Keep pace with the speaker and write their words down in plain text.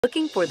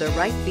Looking for the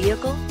right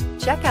vehicle?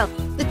 Check out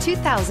the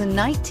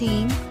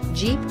 2019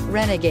 Jeep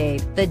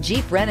Renegade. The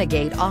Jeep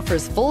Renegade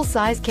offers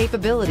full-size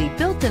capability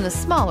built in a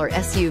smaller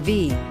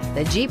SUV.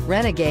 The Jeep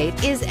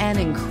Renegade is an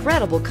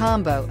incredible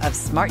combo of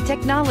smart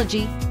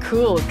technology,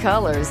 cool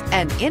colors,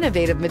 and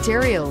innovative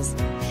materials.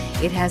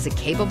 It has a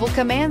capable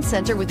command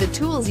center with the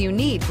tools you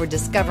need for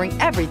discovering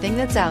everything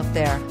that's out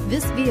there.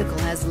 This vehicle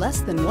has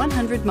less than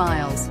 100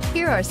 miles.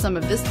 Here are some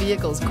of this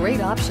vehicle's great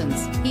options: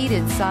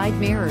 heated side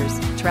mirrors,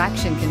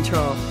 traction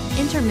control,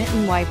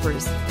 intermittent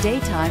wipers,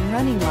 daytime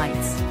running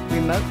lights,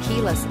 remote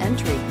keyless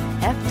entry,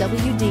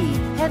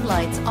 FWD,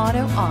 headlights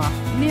auto off,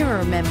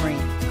 mirror memory,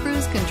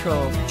 cruise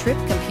control, trip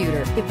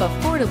computer. If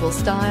affordable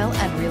style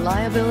and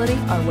reliability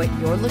are what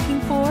you're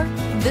looking for,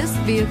 this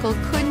vehicle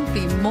couldn't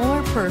be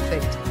more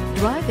perfect.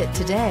 Drive it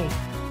today.